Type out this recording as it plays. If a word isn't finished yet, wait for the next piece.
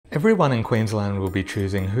Everyone in Queensland will be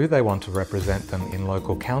choosing who they want to represent them in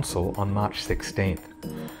local council on March 16th.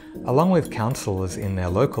 Along with councillors in their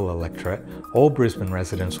local electorate, all Brisbane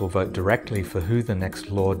residents will vote directly for who the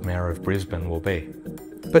next Lord Mayor of Brisbane will be.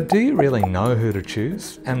 But do you really know who to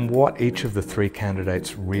choose and what each of the three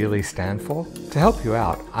candidates really stand for? To help you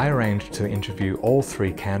out, I arranged to interview all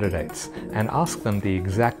three candidates and ask them the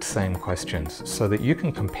exact same questions so that you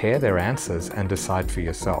can compare their answers and decide for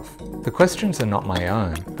yourself. The questions are not my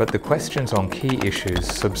own, but the questions on key issues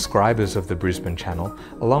subscribers of the Brisbane channel,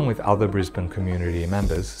 along with other Brisbane community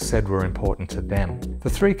members, said were important to them. The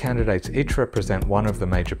three candidates each represent one of the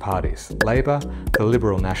major parties: Labor, the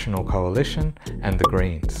Liberal National Coalition, and the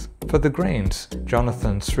Greens. For the Greens,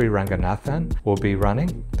 Jonathan Sriranganathan will be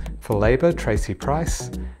running. For Labor, Tracey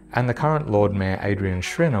Price, and the current Lord Mayor Adrian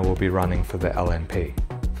Schrinner will be running for the LNP.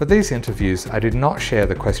 For these interviews, I did not share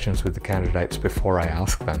the questions with the candidates before I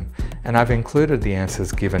asked them, and I've included the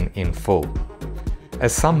answers given in full.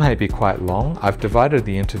 As some may be quite long, I've divided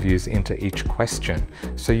the interviews into each question,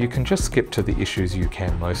 so you can just skip to the issues you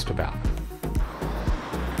care most about.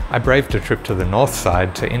 I braved a trip to the north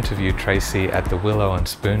side to interview Tracey at the Willow and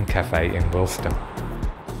Spoon Cafe in Wilston.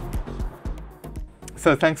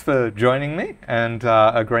 So thanks for joining me and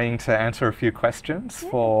agreeing to answer a few questions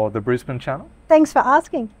for the Brisbane channel. Thanks for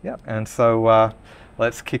asking. Yeah, and so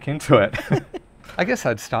let's kick into it. I guess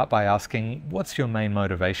I'd start by asking, what's your main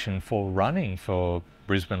motivation for running for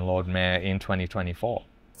Brisbane Lord Mayor in 2024?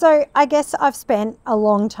 So I guess I've spent a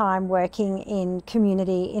long time working in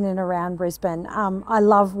community in and around Brisbane. I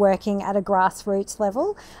love working at a grassroots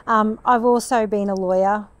level. I've also been a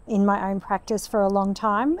lawyer in my own practice for a long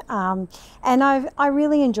time, and I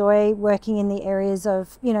really enjoy working in the areas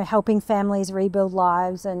of helping families rebuild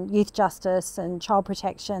lives and youth justice and child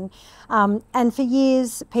protection. And for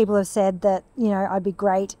years, people have said that I'd be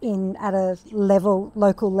great at a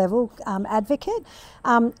local level advocate.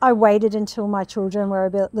 I waited until my children were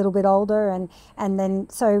a little bit older, and then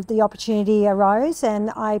so the opportunity arose, and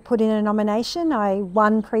I put in a nomination. I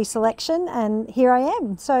won pre-selection, and here I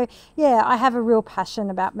am. So yeah, I have a real passion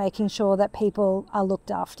about making sure that people are looked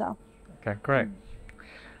after. Okay, great.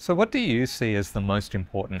 So what do you see as the most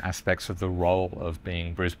important aspects of the role of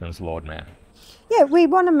being Brisbane's Lord Mayor? Yeah, we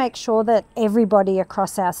want to make sure that everybody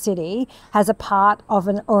across our city has a part of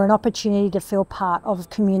an opportunity to feel part of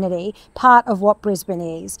community, part of what Brisbane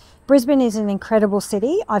is. Brisbane is an incredible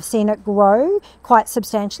city. I've seen it grow quite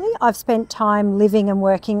substantially. I've spent time living and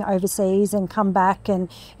working overseas and come back, and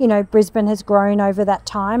Brisbane has grown over that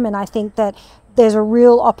time, and I think that there's a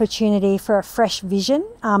real opportunity for a fresh vision.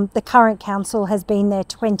 The current council has been there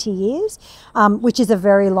 20 years, which is a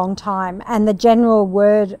very long time. And the general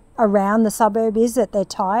word around the suburb is that they're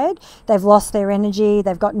tired. They've lost their energy.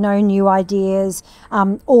 They've got no new ideas.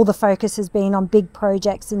 All the focus has been on big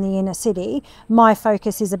projects in the inner city. My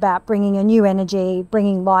focus is about bringing a new energy,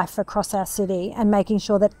 bringing life across our city, and making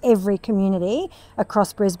sure that every community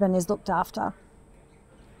across Brisbane is looked after.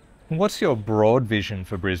 What's your broad vision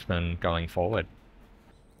for Brisbane going forward?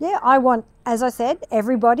 Yeah, I want, as I said,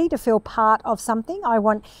 everybody to feel part of something. I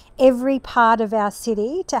want every part of our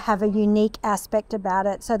city to have a unique aspect about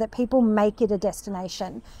it so that people make it a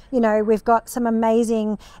destination. We've got some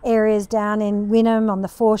amazing areas down in Wynnum on the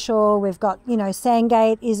foreshore. We've got,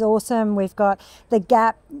 Sandgate is awesome. We've got the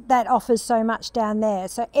Gap that offers so much down there.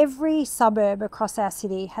 So every suburb across our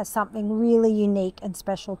city has something really unique and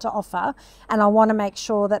special to offer. And I want to make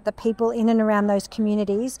sure that the people in and around those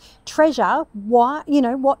communities treasure what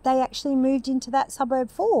they actually moved into that suburb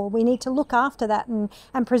for. We need to look after that and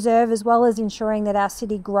preserve, as well as ensuring that our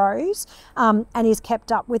city grows and is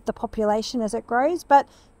kept up with the population as it grows. But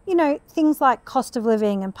things like cost of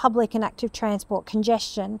living and public and active transport,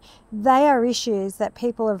 congestion, they are issues that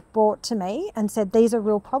people have brought to me and said these are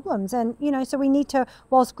real problems. And so we need to,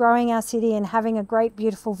 whilst growing our city and having a great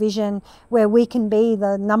beautiful vision where we can be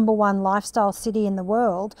the #1 lifestyle city in the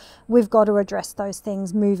world, we've got to address those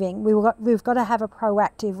things moving. We've got to have a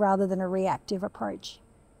proactive rather than a reactive approach.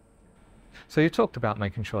 So you talked about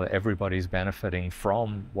making sure that everybody's benefiting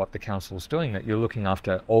from what the council's doing, that you're looking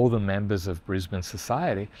after all the members of Brisbane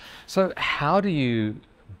society. So how do you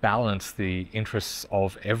balance the interests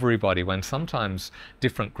of everybody when sometimes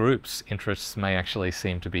different groups' interests may actually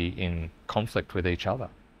seem to be in conflict with each other?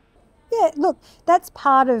 Yeah, look, that's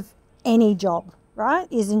part of any job, right?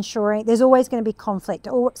 Is ensuring there's always going to be conflict,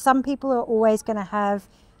 or some people are always going to have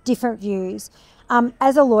different views.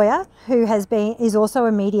 As a lawyer who is also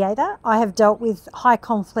a mediator, I have dealt with high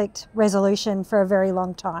conflict resolution for a very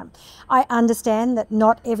long time. I understand that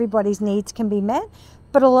not everybody's needs can be met,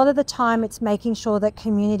 but a lot of the time it's making sure that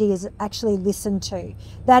community is actually listened to.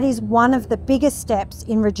 That is one of the biggest steps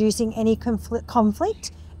in reducing any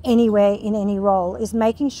conflict anywhere in any role, is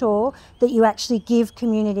making sure that you actually give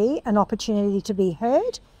community an opportunity to be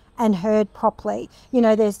heard and heard properly. You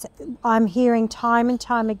know, I'm hearing time and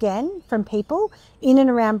time again from people in and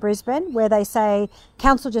around Brisbane where they say,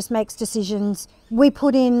 council just makes decisions, we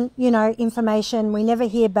put in, you know, information, we never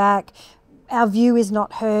hear back, our view is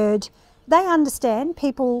not heard. They understand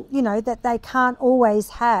people, you know, that they can't always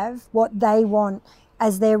have what they want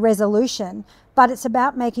as their resolution, but it's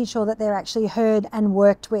about making sure that they're actually heard and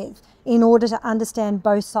worked with in order to understand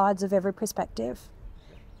both sides of every perspective.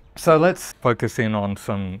 So let's focus in on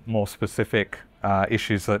some more specific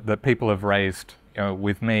issues that people have raised, you know,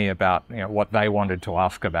 with me about, you know, what they wanted to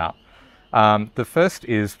ask about. The first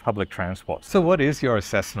is public transport. So what is your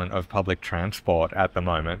assessment of public transport at the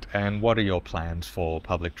moment, and what are your plans for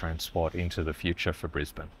public transport into the future for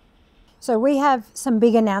Brisbane? So we have some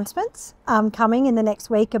big announcements coming in the next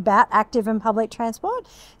week about active and public transport.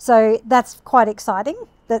 So that's quite exciting,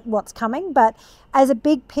 that what's coming. But as a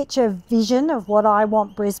big picture vision of what I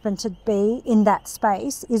want Brisbane to be in that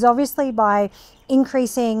space is obviously by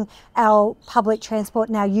increasing our public transport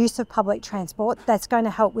and our use of public transport, that's going to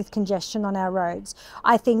help with congestion on our roads.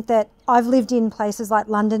 I think that I've lived in places like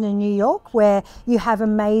London and New York where you have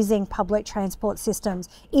amazing public transport systems.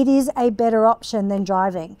 It is a better option than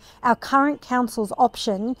driving. Our current council's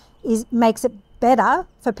option makes it better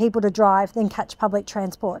for people to drive than catch public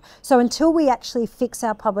transport. So until we actually fix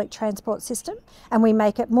our public transport system and we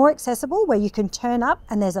make it more accessible, where you can turn up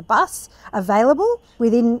and there's a bus available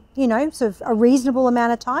within, you know, sort of a reasonable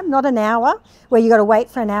amount of time, not an hour where you got to wait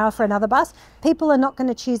for an hour for another bus, people are not going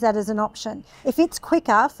to choose that as an option. If it's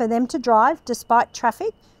quicker for them to drive despite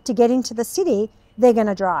traffic to get into the city, they're going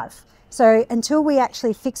to drive. So until we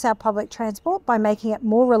actually fix our public transport by making it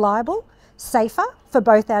more reliable, safer for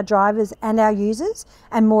both our drivers and our users,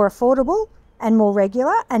 and more affordable and more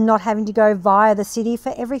regular, and not having to go via the city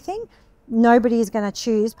for everything, nobody is going to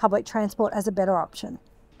choose public transport as a better option.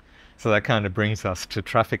 So that kind of brings us to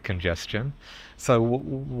traffic congestion. So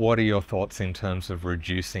what are your thoughts in terms of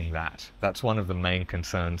reducing that? That's one of the main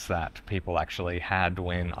concerns that people actually had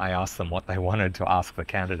when I asked them what they wanted to ask the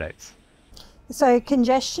candidates. So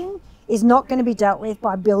congestion is not going to be dealt with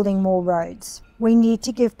by building more roads. We need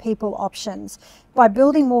to give people options. By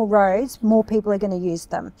building more roads, more people are going to use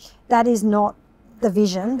them. That is not the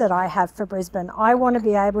vision that I have for Brisbane. I want to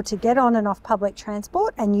be able to get on and off public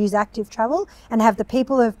transport and use active travel and have the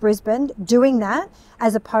people of Brisbane doing that,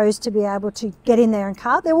 as opposed to be able to get in there in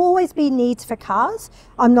car. There will always be needs for cars.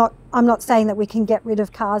 I'm not saying that we can get rid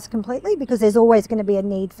of cars completely, because there's always going to be a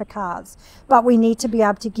need for cars. But we need to be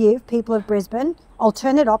able to give people of Brisbane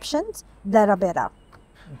alternate options that are better.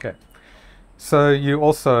 Okay. So you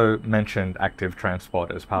also mentioned active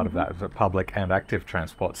transport as part of that, the public and active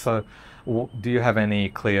transport. So do you have any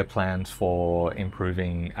clear plans for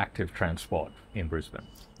improving active transport in Brisbane?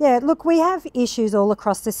 Yeah, look, we have issues all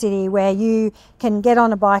across the city where you can get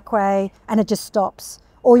on a bikeway and it just stops.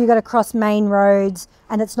 Or you've got to cross main roads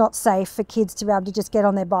and it's not safe for kids to be able to just get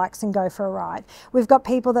on their bikes and go for a ride. We've got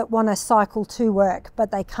people that want to cycle to work,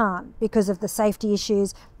 but they can't because of the safety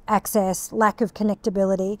issues, access, lack of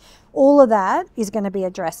connectability. All of that is going to be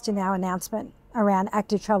addressed in our announcement around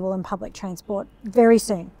active travel and public transport very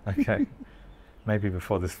soon. Okay, maybe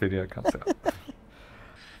before this video comes out.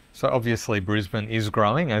 So obviously Brisbane is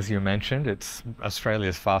growing, as you mentioned. It's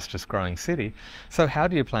Australia's fastest growing city. So how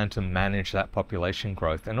do you plan to manage that population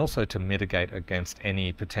growth and also to mitigate against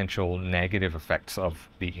any potential negative effects of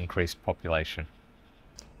the increased population?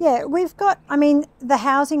 Yeah, the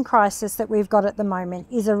housing crisis that we've got at the moment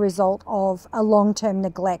is a result of a long-term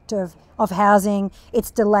neglect of housing.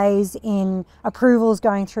 It's delays in approvals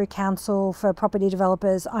going through council for property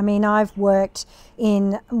developers. I mean, I've worked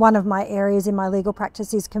in one of my areas in my legal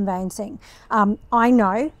practice is conveyancing. I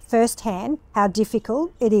know firsthand how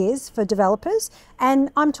difficult it is for developers,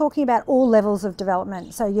 and I'm talking about all levels of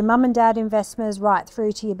development. So your mum and dad investors right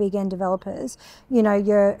through to your big end developers, you know,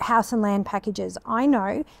 your house and land packages. I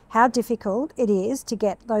know how difficult it is to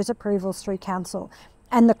get those approvals through council.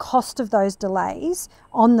 And the cost of those delays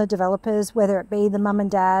on the developers, whether it be the mum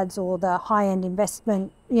and dads or the high-end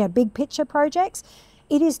investment, you know, big picture projects,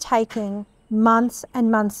 it is taking months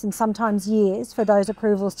and months and sometimes years for those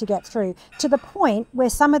approvals to get through, to the point where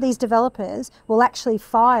some of these developers will actually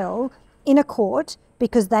file in a court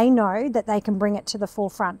because they know that they can bring it to the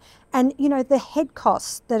forefront. And, you know, the head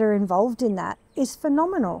costs that are involved in that is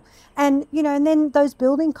phenomenal. And, and then those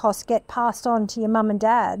building costs get passed on to your mum and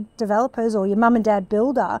dad developers or your mum and dad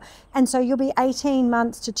builder. And so you'll be 18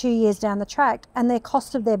 months to 2 years down the track and their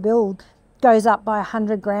cost of their build goes up by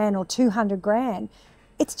 100 grand or 200 grand.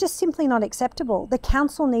 It's just simply not acceptable. The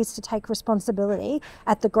council needs to take responsibility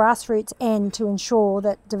at the grassroots end to ensure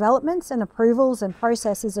that developments and approvals and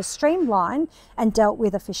processes are streamlined and dealt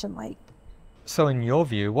with efficiently. So in your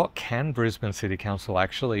view, what can Brisbane City Council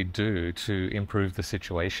actually do to improve the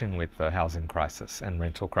situation with the housing crisis and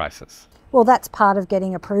rental crisis? Well, that's part of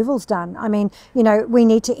getting approvals done. I mean, we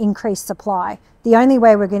need to increase supply. The only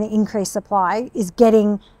way we're going to increase supply is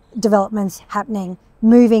getting developments happening,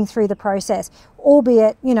 moving through the process,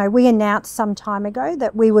 albeit, we announced some time ago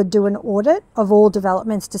that we would do an audit of all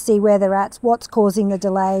developments to see where they're at, what's causing the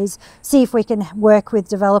delays, see if we can work with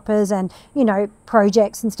developers and,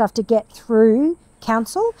 projects and stuff to get through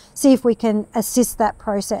council, see if we can assist that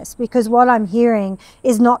process. Because what I'm hearing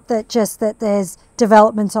is not that just that there's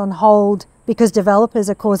developments on hold because developers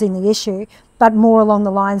are causing the issue, but more along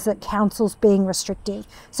the lines that council's being restrictive.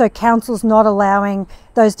 So council's not allowing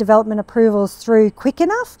those development approvals through quick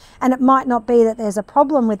enough, and it might not be that there's a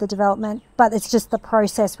problem with the development, but it's just the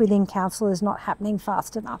process within council is not happening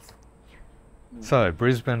fast enough. So,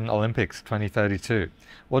 Brisbane Olympics 2032.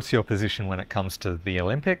 What's your position when it comes to the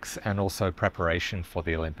Olympics and also preparation for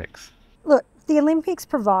the Olympics? Look, the Olympics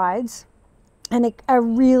provides a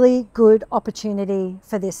really good opportunity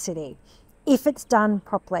for this city if it's done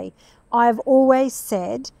properly. I've always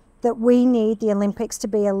said that we need the Olympics to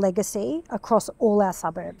be a legacy across all our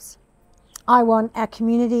suburbs. I want our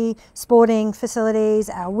community sporting facilities,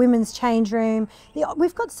 our women's change room.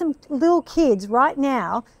 We've got some little kids right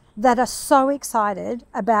now that are so excited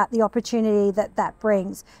about the opportunity that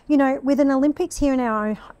brings. With an Olympics here in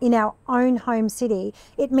our own home city,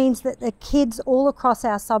 it means that the kids all across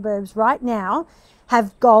our suburbs right now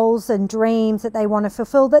have goals and dreams that they want to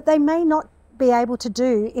fulfill that they may not be able to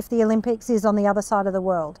do if the Olympics is on the other side of the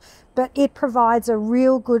world. But it provides a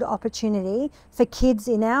real good opportunity for kids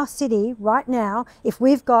in our city right now, if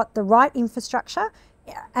we've got the right infrastructure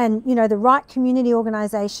and the right community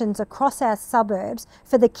organisations across our suburbs,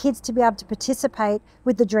 for the kids to be able to participate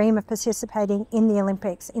with the dream of participating in the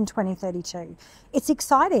Olympics in 2032. It's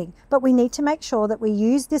exciting, but we need to make sure that we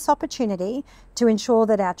use this opportunity to ensure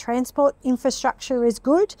that our transport infrastructure is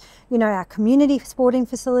good, our community sporting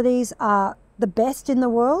facilities are the best in the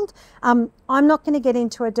world. I'm not going to get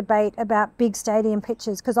into a debate about big stadium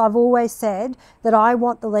pitches because I've always said that I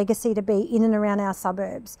want the legacy to be in and around our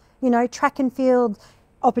suburbs. Track and field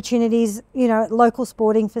opportunities, local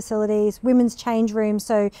sporting facilities, women's change rooms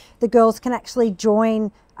so the girls can actually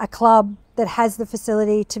join a club that has the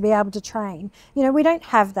facility to be able to train. We don't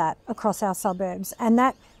have that across our suburbs, and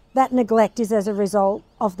that neglect is as a result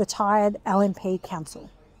of the tired LNP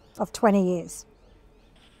council of 20 years.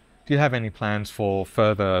 Do you have any plans for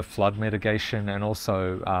further flood mitigation and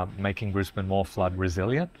also making Brisbane more flood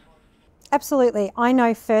resilient? Absolutely. I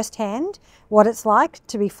know firsthand what it's like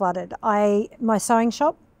to be flooded. My sewing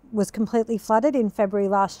shop was completely flooded in February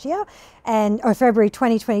last year, or February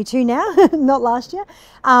 2022 now, not last year.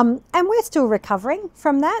 And we're still recovering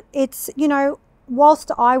from that. It's,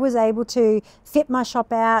 whilst I was able to fit my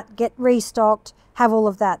shop out, get restocked, have all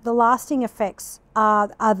of that, the lasting effects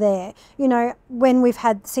are there. When we've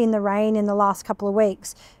seen the rain in the last couple of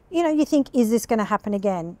weeks, you think, is this going to happen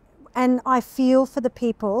again? And I feel for the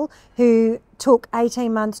people who took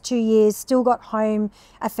 18 months, 2 years, still got home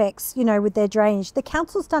effects, with their drainage. The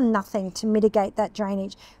council's done nothing to mitigate that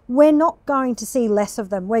drainage. We're not going to see less of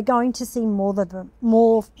them. We're going to see more of them,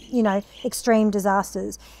 more, extreme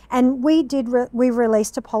disasters. And we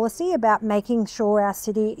released a policy about making sure our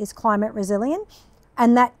city is climate resilient.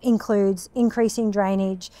 And that includes increasing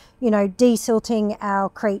drainage, desilting our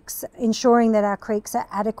creeks, ensuring that our creeks are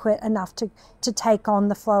adequate enough to take on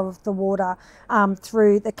the flow of the water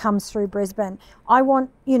that comes through Brisbane. I want,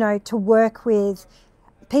 to work with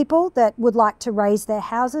people that would like to raise their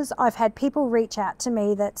houses. I've had people reach out to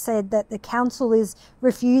me that said that the council is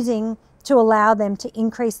refusing to allow them to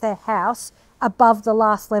increase their house above the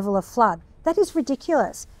last level of flood. That is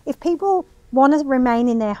ridiculous. If people want to remain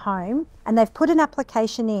in their home and they've put an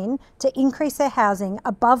application in to increase their housing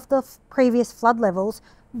above the previous flood levels,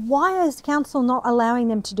 why is council not allowing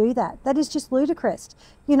them to do that? That is just ludicrous.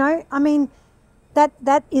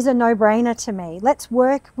 That is a no-brainer to me. Let's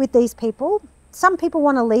work with these people. Some people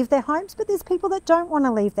want to leave their homes, but there's people that don't want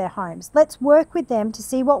to leave their homes. Let's work with them to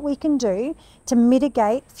see what we can do to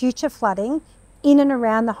mitigate future flooding in and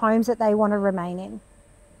around the homes that they want to remain in.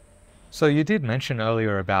 So you did mention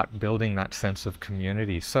earlier about building that sense of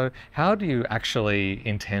community. So how do you actually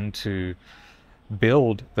intend to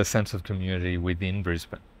build the sense of community within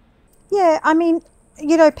Brisbane? Yeah, I mean,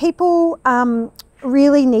 people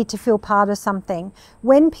really need to feel part of something.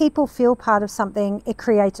 When people feel part of something, it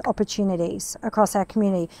creates opportunities across our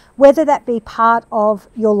community, whether that be part of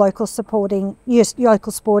your local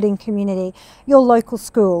local sporting community, your local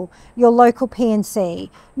school, your local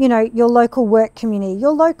PNC, your local work community,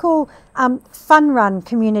 your local fun run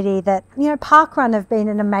community. That, Park Run have been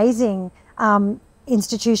an amazing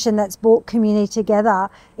institution that's brought community together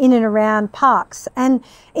in and around parks, and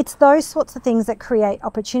it's those sorts of things that create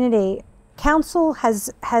opportunity. Council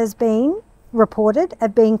has been reported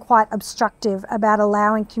as being quite obstructive about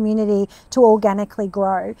allowing community to organically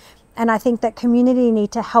grow, and I think that council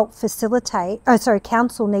need to help facilitate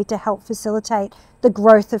the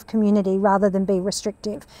growth of community rather than be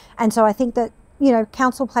restrictive. And so I think that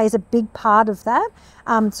council plays a big part of that.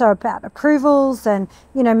 So about approvals and,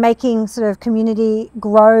 making sort of community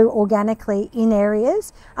grow organically in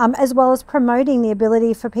areas, as well as promoting the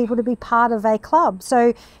ability for people to be part of a club.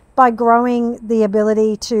 So by growing the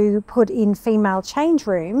ability to put in female change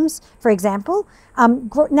rooms, for example,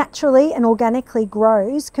 naturally and organically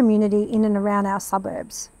grows community in and around our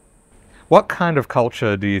suburbs. What kind of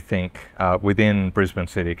culture do you think within Brisbane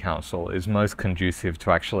City Council is most conducive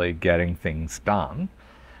to actually getting things done?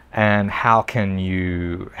 And how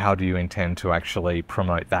do you intend to actually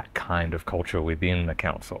promote that kind of culture within the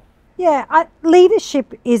council? Yeah,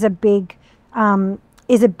 leadership is a big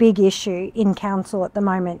issue in council at the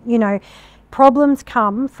moment. Problems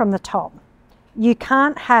come from the top. You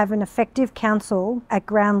can't have an effective council at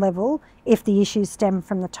ground level if the issues stem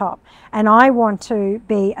from the top. And I want to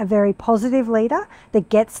be a very positive leader that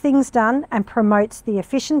gets things done and promotes the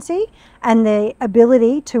efficiency and the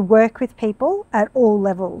ability to work with people at all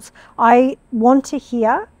levels. I want to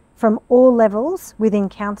hear from all levels within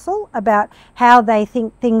council about how they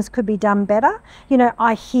think things could be done better.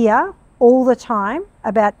 I hear all the time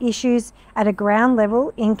about issues at a ground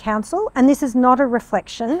level in council, and this is not a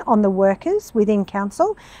reflection on the workers within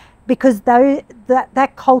council, because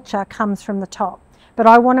that culture comes from the top. But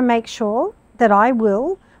I want to make sure that I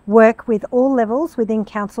will work with all levels within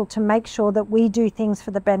council to make sure that we do things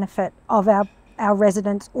for the benefit of our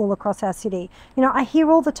residents all across our city. I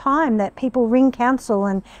hear all the time that people ring council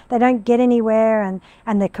and they don't get anywhere,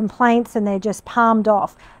 and their complaints, and they're just palmed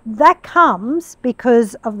off. That comes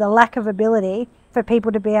because of the lack of ability for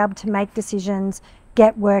people to be able to make decisions,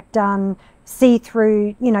 get work done, see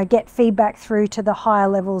through, get feedback through to the higher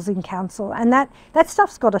levels in council. And that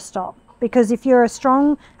stuff's got to stop, because if you're a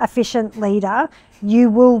strong, efficient leader, you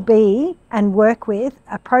will be and work with,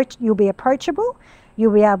 you'll be approachable,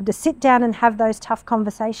 you'll be able to sit down and have those tough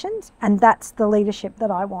conversations, and that's the leadership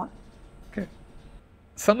that I want. Okay.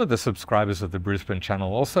 Some of the subscribers of the Brisbane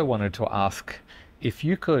channel also wanted to ask if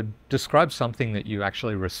you could describe something that you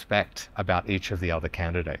actually respect about each of the other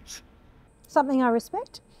candidates. Something I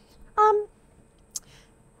respect?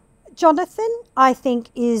 Jonathan, I think,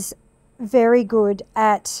 is very good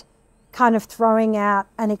at kind of throwing out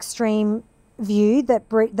an extreme view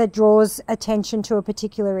that draws attention to a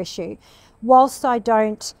particular issue. Whilst I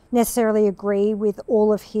don't necessarily agree with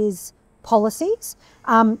all of his policies,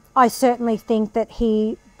 I certainly think that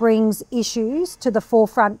he brings issues to the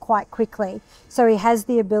forefront quite quickly. So he has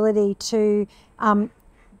the ability to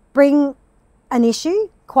bring an issue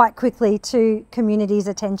quite quickly to community's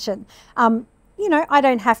attention. I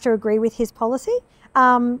don't have to agree with his policy,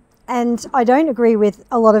 and I don't agree with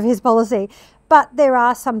a lot of his policy, but there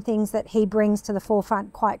are some things that he brings to the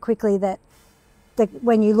forefront quite quickly that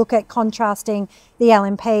when you look at contrasting, the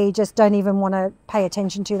LNP just don't even want to pay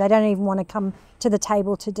attention to. They don't even want to come to the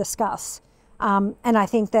table to discuss. And I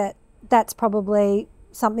think that that's probably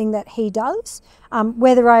something that he does.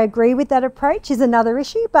 Whether I agree with that approach is another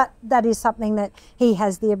issue, but that is something that he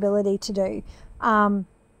has the ability to do.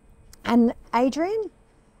 And Adrian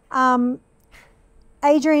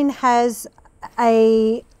has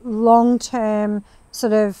a long-term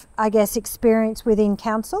sort of, I guess, experience within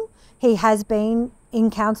council. He has been in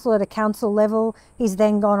council at a council level. He's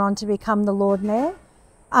then gone on to become the Lord Mayor.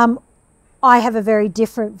 I have a very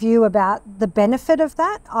different view about the benefit of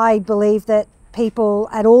that. I believe that people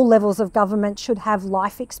at all levels of government should have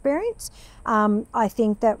life experience. I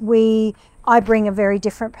think that I bring a very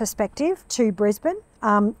different perspective to Brisbane.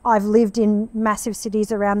 I've lived in massive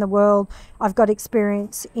cities around the world. I've got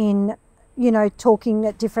experience in, talking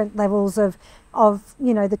at different levels of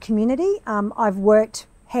the community. I've worked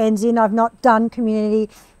hands in. I've not done community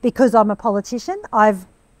because I'm a politician. I've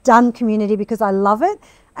done community because I love it,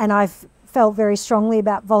 and I've felt very strongly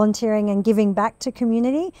about volunteering and giving back to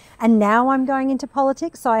community, and now I'm going into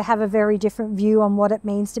politics, so I have a very different view on what it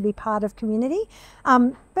means to be part of community.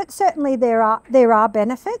 But certainly there are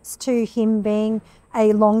benefits to him being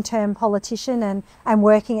a long-term politician and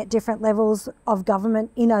working at different levels of government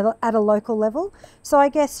at a local level. So I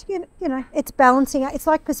guess you know it's balancing. It's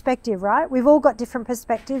like perspective, right? We've all got different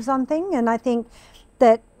perspectives on things, and I think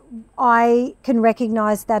that I can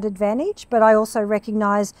recognise that advantage, but I also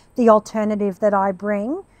recognise the alternative that I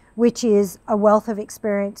bring, which is a wealth of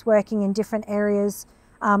experience working in different areas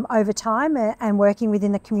over time and working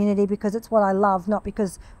within the community because it's what I love, not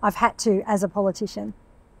because I've had to as a politician.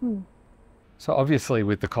 So obviously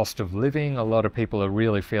with the cost of living, a lot of people are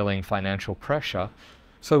really feeling financial pressure.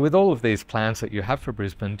 So with all of these plans that you have for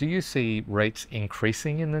Brisbane, do you see rates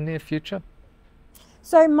increasing in the near future?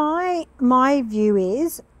 So my view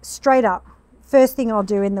is, straight up, first thing I'll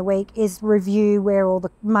do in the week is review where all the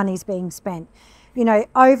money's being spent. You know,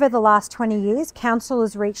 over the last 20 years, council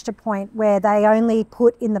has reached a point where they only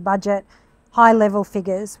put in the budget high level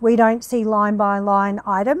figures. We don't see line by line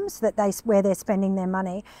items where they're spending their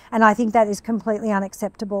money. And I think that is completely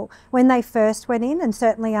unacceptable. When they first went in, and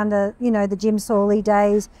certainly under, the Jim Sawley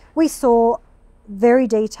days, we saw very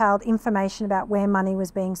detailed information about where money was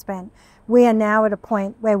being spent. We are now at a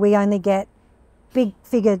point where we only get big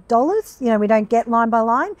figure dollars, we don't get line by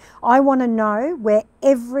line. I want to know where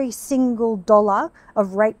every single dollar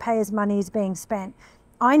of ratepayers' money is being spent.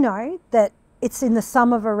 I know that it's in the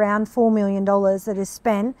sum of around $4 million that is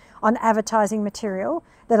spent on advertising material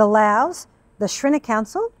that allows the Schrinner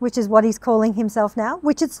Council, which is what he's calling himself now,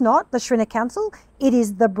 which it's not the Schrinner Council, it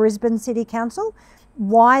is the Brisbane City Council.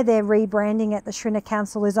 Why they're rebranding it the Schrinner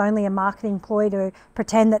Council is only a marketing ploy to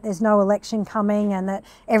pretend that there's no election coming and that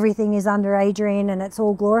everything is under Adrian and it's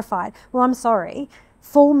all glorified. Well, I'm sorry,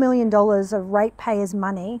 $4 million of ratepayers'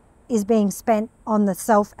 money is being spent on the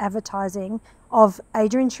self-advertising of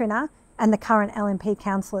Adrian Schrinner and the current LNP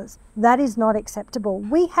councillors. That is not acceptable.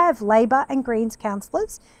 We have Labor and Greens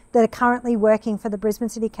councillors that are currently working for the Brisbane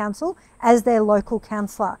City Council as their local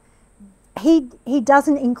councillor. He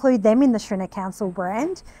doesn't include them in the Schrinner Council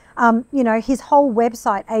brand. His whole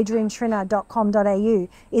website, adrianschrinner.com.au,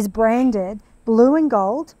 is branded blue and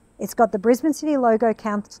gold. It's got the Brisbane City logo,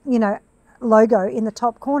 logo in the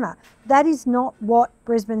top corner. That is not what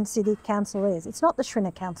Brisbane City Council is. It's not the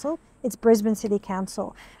Schrinner Council, it's Brisbane City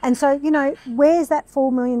Council. And so, where's that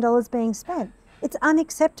 $4 million being spent? It's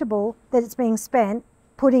unacceptable that it's being spent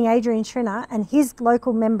putting Adrian Schrinner and his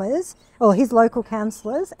local members, or his local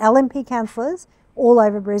councillors, LNP councillors, all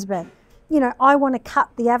over Brisbane. I want to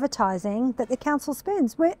cut the advertising that the council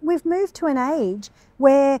spends. We've moved to an age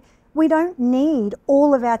where we don't need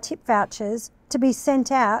all of our tip vouchers to be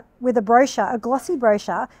sent out with a brochure, a glossy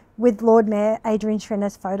brochure with Lord Mayor Adrian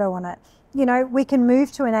Schrinner's photo on it. We can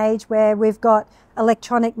move to an age where we've got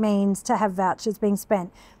electronic means to have vouchers being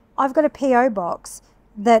spent. I've got a PO box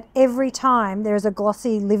that every time there is a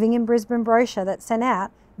glossy Living in Brisbane brochure that's sent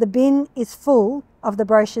out, the bin is full of the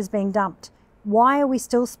brochures being dumped. Why are we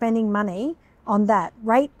still spending money on that?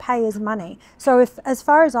 Ratepayers' money. So as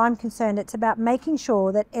far as I'm concerned, it's about making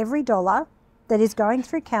sure that every dollar that is going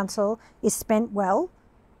through council is spent well,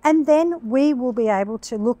 and then we will be able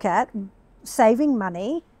to look at saving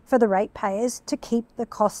money for the ratepayers to keep the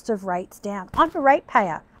cost of rates down. I'm a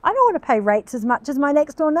ratepayer. I don't want to pay rates as much as my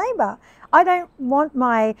next door neighbour. I don't want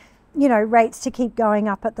my, rates to keep going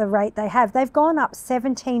up at the rate they have. They've gone up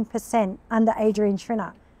 17% under Adrian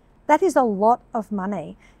Schrinner. That is a lot of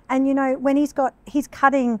money. And when he's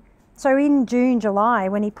cutting, so in June, July,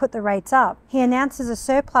 when he put the rates up, he announces a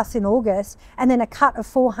surplus in August and then a cut of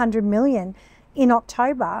 400 million in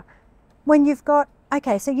October. When you've got,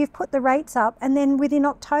 okay, so you've put the rates up and then within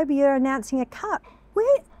October you're announcing a cut.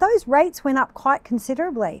 Those rates went up quite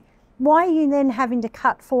considerably. Why are you then having to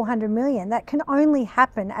cut 400 million? That can only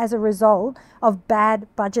happen as a result of bad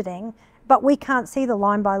budgeting, but we can't see the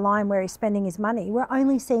line by line where he's spending his money. We're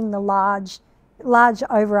only seeing the large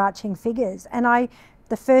overarching figures. And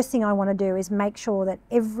the first thing I want to do is make sure that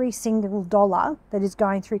every single dollar that is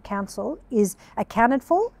going through council is accounted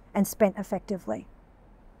for and spent effectively.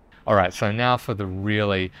 All right, so now for the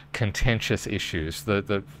really contentious issues,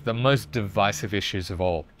 the most divisive issues of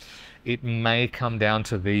all. It may come down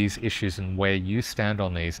to these issues and where you stand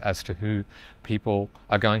on these as to who people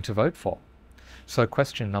are going to vote for. So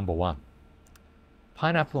question number one,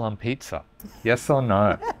 pineapple on pizza, yes or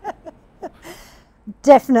no?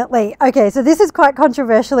 Definitely. Okay, so this is quite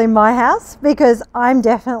controversial in my house because I'm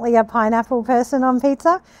definitely a pineapple person on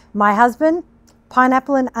pizza. My husband,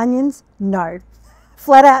 pineapple and onions, no.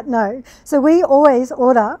 Flat out no. So we always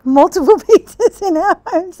order multiple pizzas in our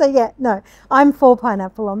home. So yeah, no, I'm for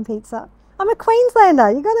pineapple on pizza. I'm a Queenslander.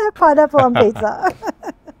 You got to have pineapple on pizza.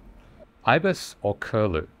 Ibis or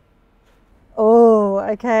curlew? Oh,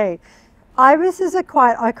 okay. Ibises are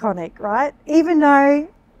quite iconic, right? Even though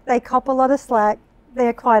they cop a lot of slack,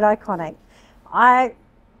 they're quite iconic. I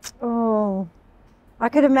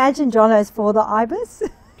could imagine Jono's for the ibis.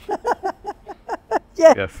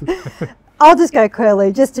 Yeah. Yes. I'll just go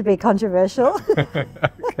curlew just to be controversial.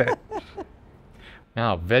 Okay.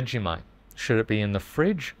 Now, Vegemite. Should it be in the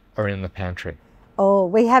fridge or in the pantry? Oh,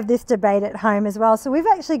 we have this debate at home as well. So we've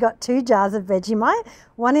actually got 2 jars of Vegemite,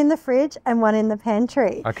 one in the fridge and one in the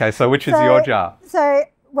pantry. Okay, so which is your jar? So,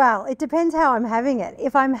 well, it depends how I'm having it.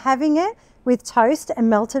 If I'm having it with toast and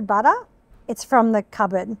melted butter, it's from the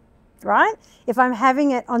cupboard, right? If I'm having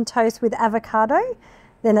it on toast with avocado,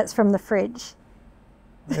 then it's from the fridge.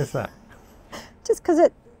 What is that? Just because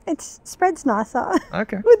it spreads nicer.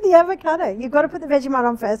 Okay. With the avocado. You've got to put the Vegemite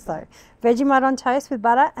on first though. Vegemite on toast with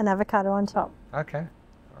butter and avocado on top. Okay.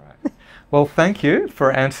 All right. Well, thank you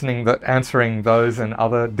for answering those and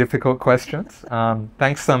other difficult questions.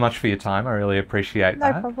 Thanks so much for your time. I really appreciate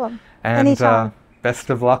that. No problem. And Anytime. Best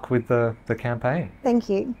of luck with the campaign. Thank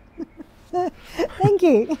you. Thank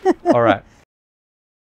you. All right.